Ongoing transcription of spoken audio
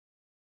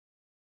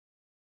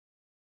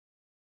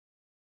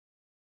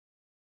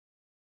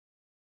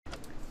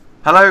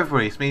Hello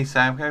everybody, it's me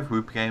Sam here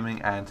from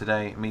WoopaGaming, and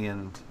today me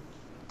and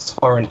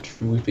Torrent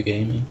from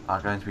WoopaGaming.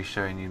 are going to be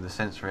showing you the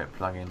Censorit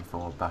plugin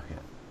for Bucket.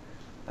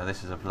 Now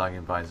this is a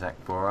plugin by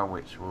Zach Bora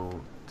which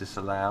will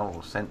disallow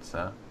or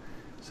censor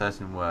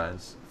certain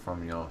words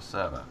from your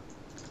server,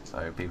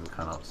 so people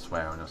cannot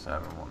swear on your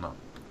server and whatnot.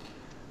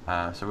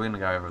 So we're going to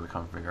go over the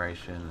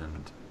configuration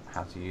and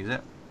how to use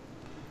it.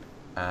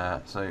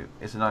 So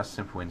it's a nice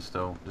simple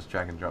install, just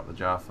drag and drop the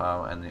jar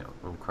file and it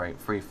will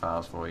create 3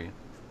 files for you.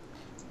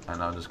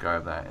 And I'll just go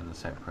over that in the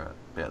separate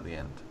bit at the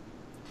end.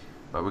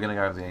 But we're going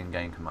to go over the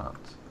in-game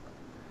commands.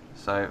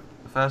 So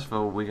first of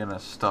all, we're going to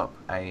stop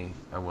a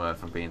word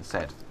from being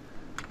said.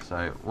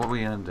 So what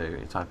we're going to do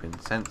is type in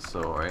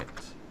Censorit,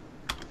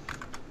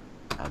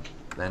 and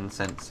then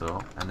censor,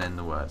 and then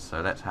the word.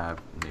 So let's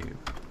have noob.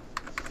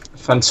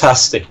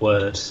 Fantastic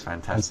word.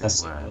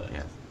 Fantastic word.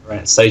 Yes.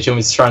 Right, so do you want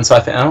me to try and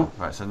type it out?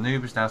 Right, so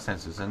noob is now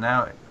censored. So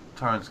now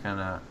Torrent's going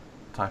to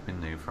type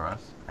in noob for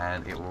us,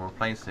 and it will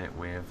replace it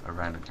with a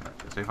random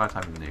character. So if I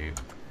type in noob,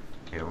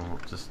 it will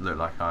just look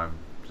like I'm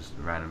just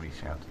randomly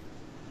shouting.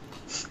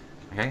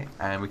 Okay,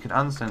 and we can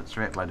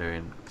uncensor it by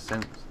doing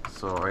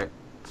Censorit,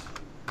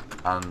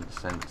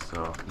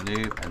 uncensor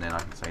noob, and then I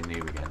can say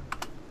noob again.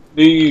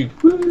 Noob!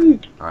 Woo!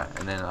 Right,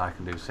 and then I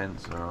can do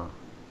censor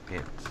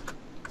it,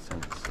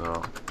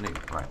 censor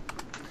noob. Right.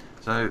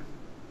 So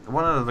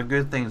one of the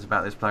good things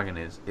about this plugin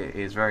is it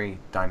is very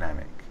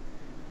dynamic.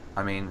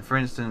 I mean, for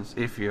instance,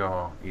 if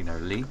you're,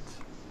 leaked,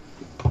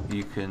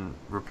 you can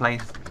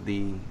replace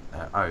the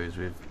O's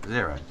with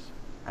zeros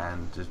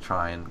and just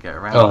try and get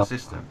around the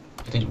system.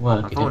 It didn't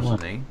work.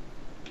 Unfortunately,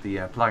 the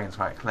plugin's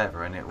quite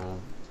clever and it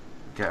will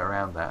get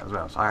around that as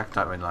well. So I have to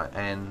type in like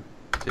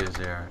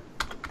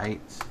N208.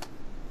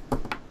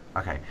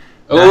 Okay.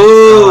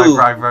 Ooh!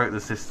 I wrote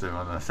the system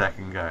on the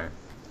second go.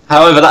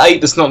 However, that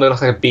 8 does not look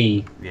like a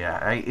B.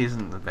 Yeah, 8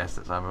 isn't the best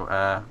example.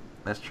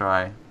 Let's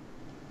try.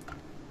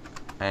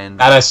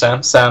 And I know,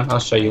 Sam. I'll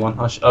show you one.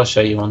 I'll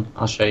show you one.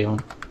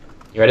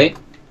 You ready?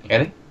 Yeah.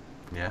 Okay.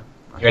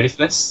 You ready for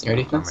this? I'm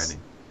ready.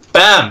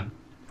 Bam!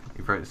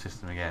 You broke the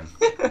system again.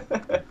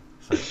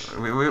 So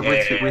we're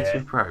too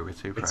pro. We're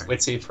too pro. We're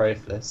too pro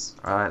for this.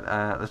 Alright,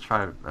 let's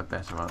try a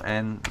better one.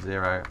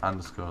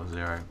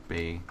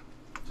 N0_0B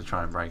to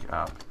try and break it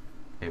up.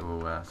 It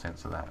will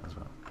censor that as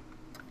well.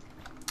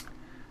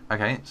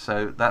 Okay,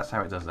 so that's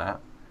how it does that.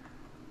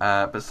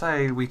 But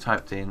say we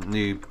typed in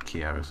noob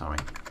Kyo or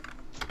something.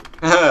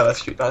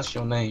 That's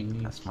your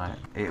name. That's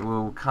it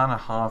will kind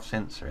of half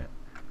censor it.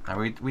 Now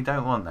we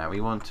don't want that.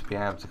 We want to be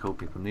able to call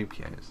people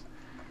noobkios.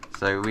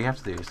 So we have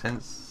to do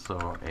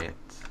censor it,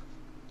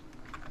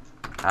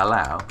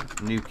 allow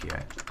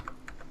noobkio.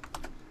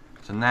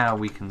 So now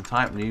we can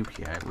type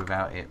noobkio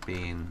without it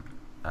being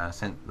the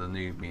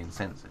noob being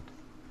censored.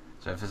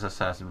 So if there's a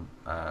certain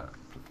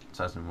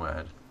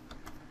word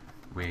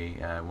we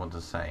want to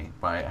say,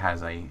 but it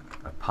has a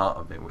part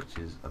of it which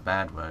is a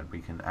bad word, we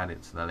can add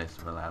it to the list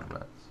of allowed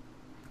words.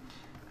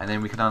 And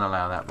then we can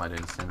unallow that by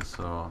doing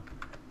censor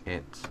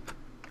it,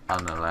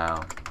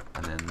 unallow,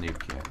 and then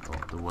noobkio, or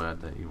the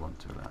word that you want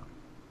to allow.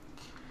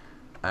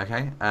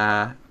 Okay,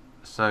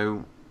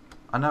 so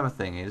another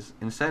thing is,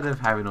 instead of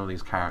having all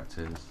these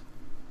characters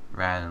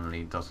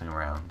randomly dotting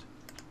around,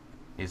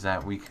 is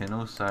that we can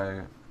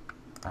also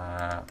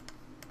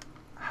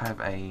have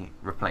a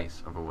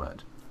replace of a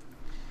word.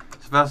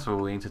 So first of all,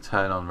 we need to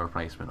turn on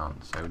replacement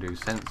on. So we do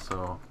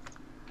censor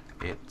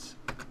it,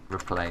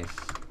 replace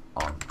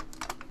on.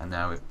 And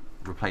now it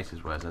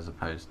replaces words as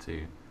opposed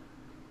to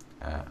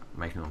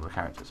making all the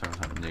characters. So every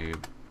time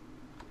noob,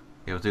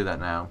 it will do that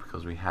now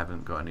because we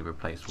haven't got any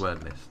replaced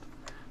word list.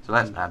 So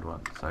let's add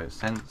one. So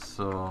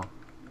censor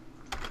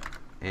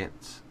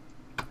it,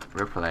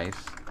 replace,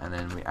 and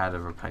then we add a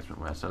replacement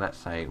word. So let's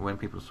say when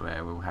people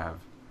swear, we'll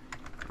have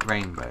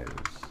rainbows.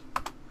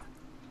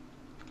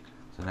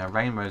 So now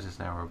rainbows is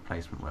now a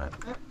replacement word.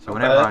 So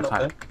whenever I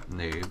type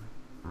noob,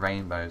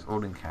 rainbows,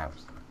 all in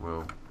caps,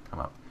 will come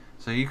up.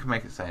 So you can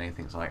make it say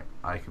anything. So like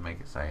I can make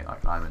it say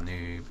like I'm a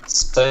noob.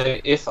 So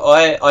if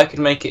I could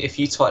make it, if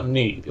you type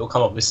noob, it'll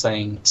come up with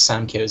saying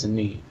Sam Kyo is a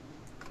noob.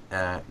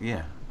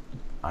 Yeah,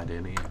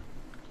 ideally,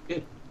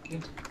 yeah.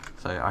 Good.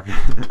 So I can,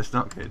 it's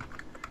not good.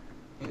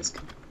 It's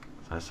good.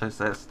 So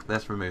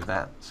let's remove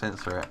that,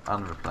 censor it,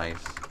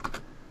 unreplace,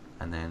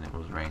 and then it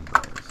was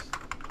rainbows.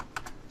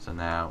 So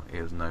now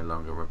it will no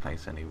longer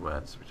replace any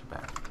words which are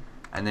bad.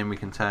 And then we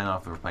can turn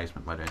off the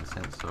replacement by doing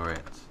censor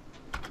it,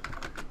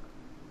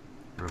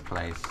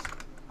 replace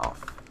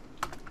off.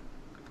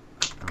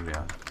 There we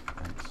are.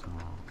 Censor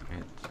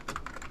it.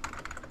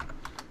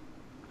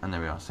 And there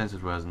we are.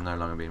 Censored words are no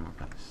longer being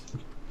replaced.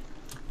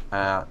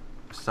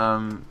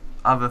 Some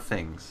other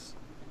things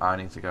I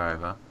need to go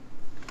over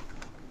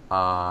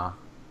are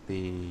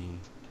the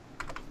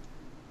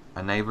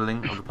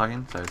enabling of the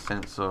plugin. So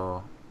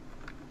censor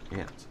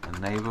it,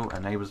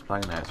 enables the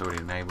plugin. No, it's already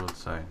enabled,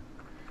 so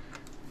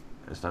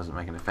this doesn't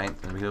make an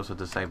effect. And we can also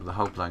disable the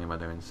whole plugin by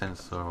doing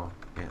censor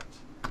it,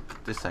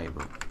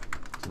 disable.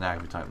 So now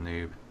if you type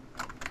noob,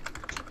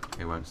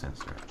 it won't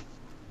censor it.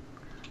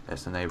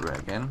 Let's enable it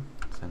again.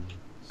 Censor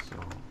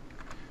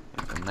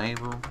is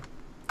enable.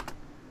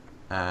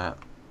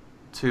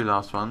 Two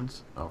last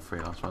ones, or three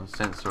last ones,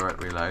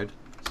 Censorit reload.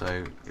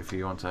 So if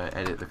you want to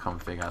edit the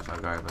config, as I'll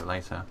go over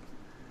later,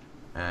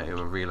 it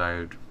will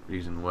reload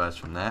using words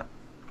from that.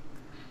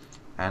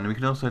 And we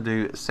can also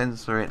do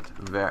Censorit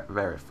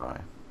verify.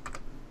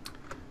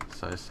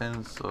 So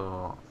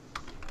Censorit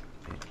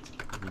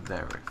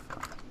verify.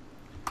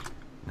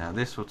 Now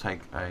this will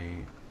take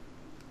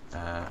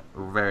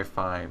will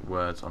verify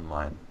words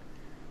online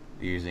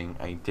using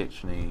a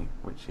dictionary,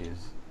 which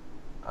is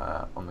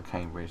on the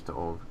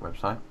Cambridge.org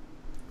website.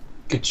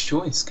 Good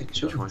choice. Good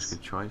choice.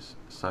 Good choice.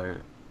 So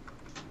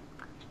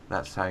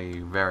that's how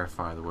you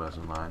verify the words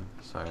online.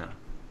 So I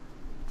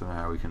don't know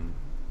how we can.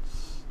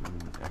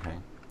 Okay.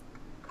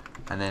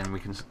 And then we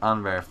can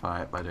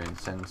unverify it by doing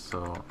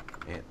Censorit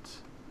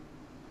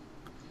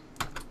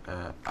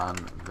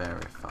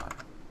unverify.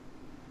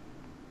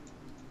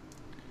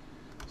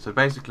 So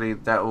basically,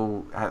 that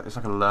will it's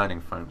like a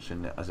learning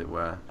function, as it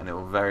were, and it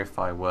will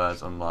verify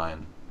words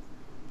online,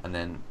 and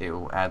then it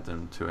will add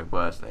them to a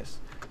words list.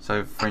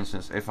 So, for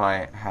instance, if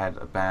I had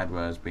a bad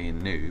word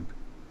being noob,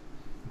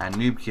 and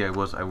noobkio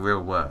was a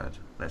real word,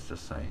 let's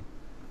just say,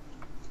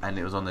 and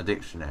it was on the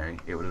dictionary,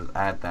 it would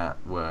add that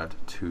word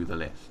to the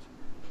list.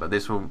 But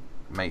this will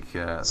make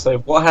So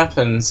what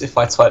happens if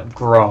I type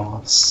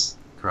grass?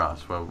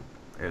 Grass. Well,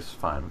 it's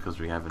fine because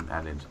we haven't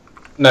added.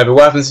 No, but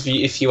what happens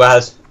if you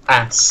add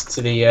ass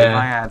to the If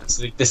I add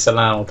to the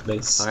disallowed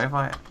list? So if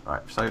I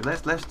so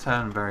let's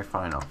turn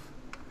verifying off.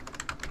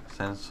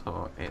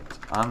 Censorit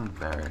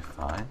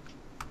unverify.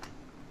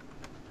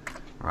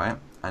 Right,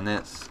 and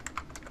it's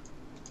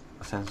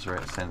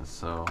Censorit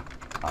censor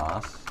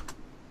ass.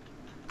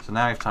 So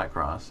now you've typed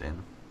grass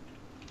in.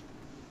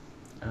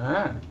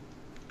 Ah.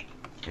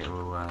 It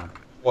will.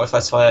 What if I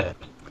type?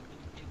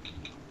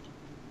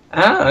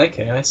 Ah,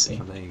 okay, I see.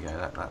 So there you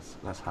go.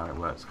 That's how it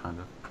works, kind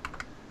of.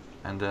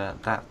 And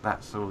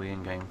that's all the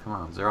in-game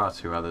commands. There are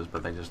two others,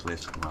 but they just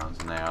list commands,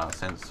 and they are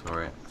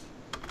Censorit.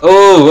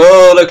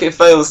 Oh, look, it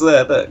fails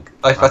there. Look,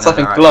 if I type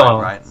in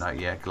glass. Right, no,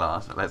 yeah,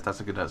 glass.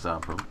 That's a good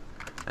example.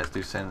 Let's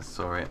do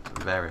Censorit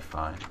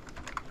verify.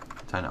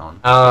 Turn it on.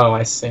 Oh,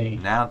 I see.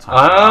 Now type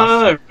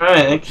glass.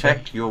 Right, okay.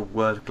 Check your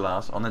word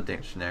glass on the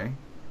dictionary.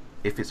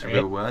 If it's a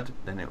real word,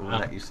 then it will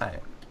let you say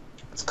it.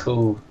 It's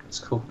cool.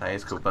 It's cool. That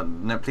is cool, but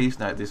no, please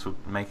note this will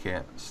make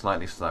it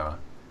slightly slower.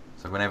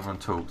 So when everyone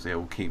talks, it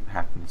will keep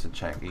having to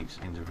check each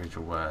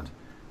individual word,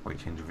 or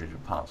each individual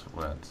parts of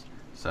words.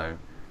 So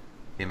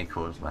it may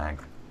cause lag,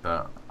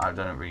 but I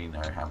don't really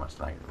know how much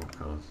lag it will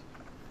cause.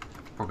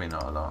 Probably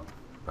not a lot,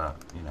 but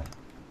you know,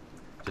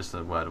 just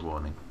a word of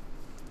warning.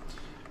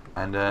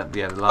 And yeah,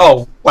 the last.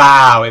 Oh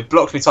wow! It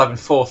blocked me typing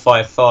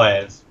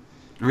 455.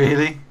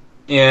 Really?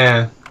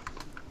 Yeah.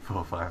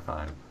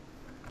 455.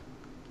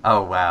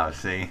 Oh wow!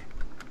 See,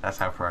 that's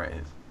how pro it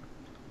is.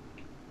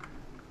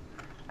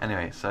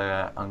 Anyway, so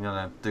I'm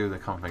gonna do the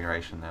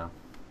configuration now,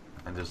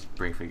 and just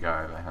briefly go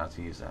over how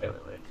to use that.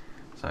 Wait.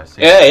 So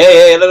see,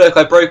 Yeah. Look,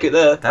 I broke it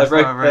there. that's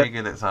not a very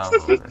good example.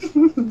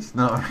 It's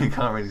not. You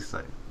can't really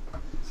say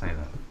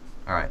that.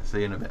 All right. See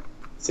you in a bit.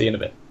 See you in a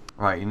bit.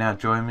 Right. You now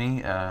join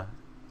me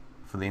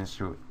for the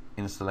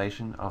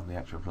installation of the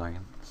actual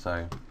plugin.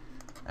 So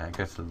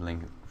go to the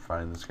link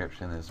provided in the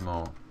description. There's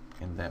more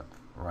in-depth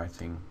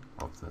writing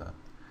of the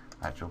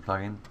actual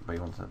plugin, but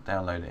you want to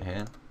download it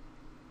here.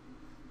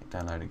 Hit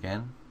download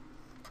again,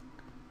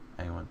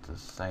 and you want to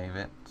save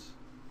it.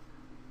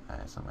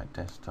 It's on my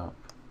desktop,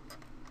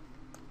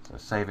 so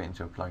save it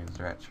into a plugins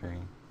directory.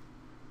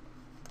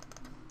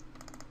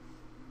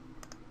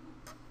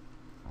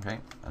 Okay,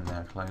 and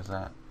now close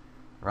that.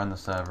 Run the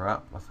server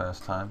up the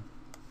first time,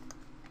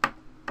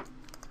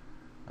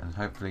 and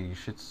hopefully you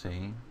should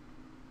see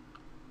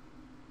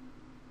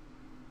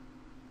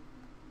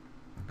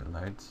if it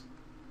loads.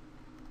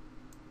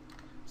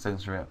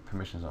 Censorit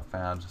permissions not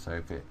found, so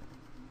if it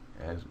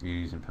as you're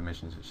using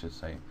permissions, it should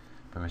say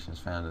permissions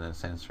found, and then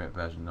Censorit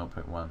version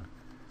 0.1, or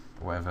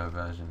whatever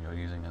version you're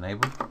using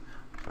enabled.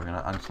 So I'm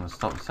going to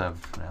stop the server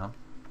for now.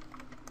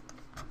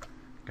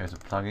 Go to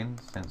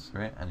plugins,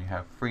 Censorit, and you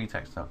have three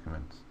text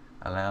documents: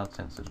 allowed,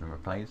 censored, and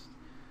replaced.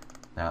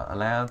 Now,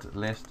 allowed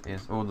list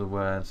is all the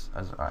words.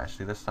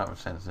 Actually, let's start with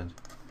censored.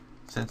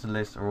 Censored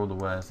list are all the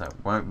words that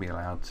won't be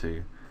allowed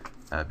to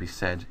be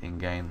said in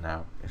game.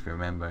 Now, if you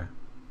remember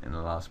in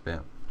the last bit,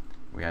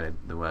 we added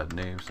the word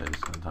noob, so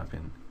just going to type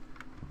in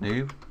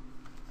noob,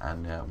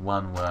 and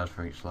one word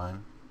for each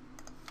line.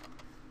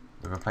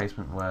 The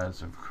replacement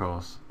words, of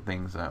course,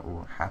 things that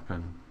will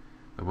happen,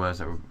 the words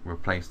that will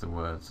replace the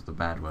words, the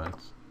bad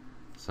words.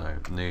 So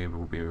noob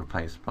will be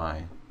replaced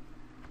by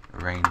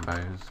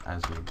rainbows,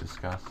 as we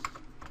discussed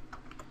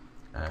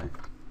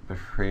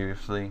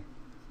previously.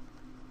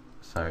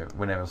 So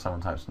whenever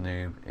someone types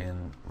noob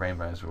in,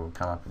 rainbows will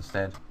come up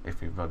instead,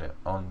 if you've got it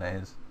on, that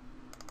is.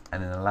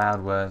 And then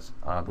allowed words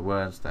are the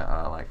words that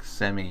are like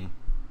semi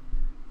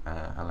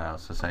allowed.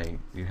 So say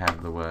you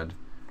have the word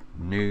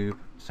noob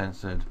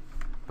censored,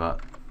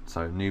 but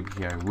so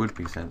noobkio would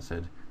be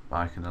censored, but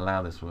I can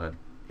allow this word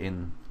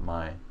in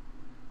my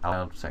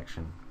allowed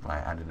section by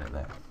adding it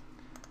there.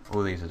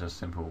 all these are just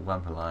simple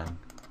one per line,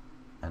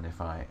 and if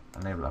I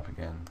enable up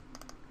again,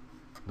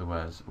 the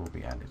words will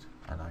be added,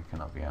 and I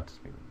cannot be able to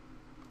speak them.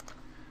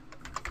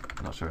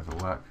 Not sure if it'll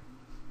work.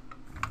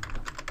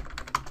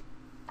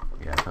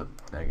 Yeah, but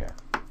there you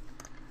go.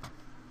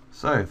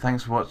 So,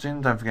 thanks for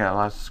watching. Don't forget to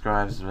like,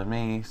 subscribe. This is with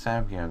me,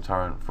 Sam, and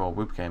Torrent for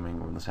WoopaGaming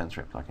with the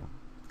Censorit plugin.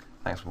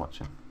 Thanks for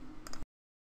watching.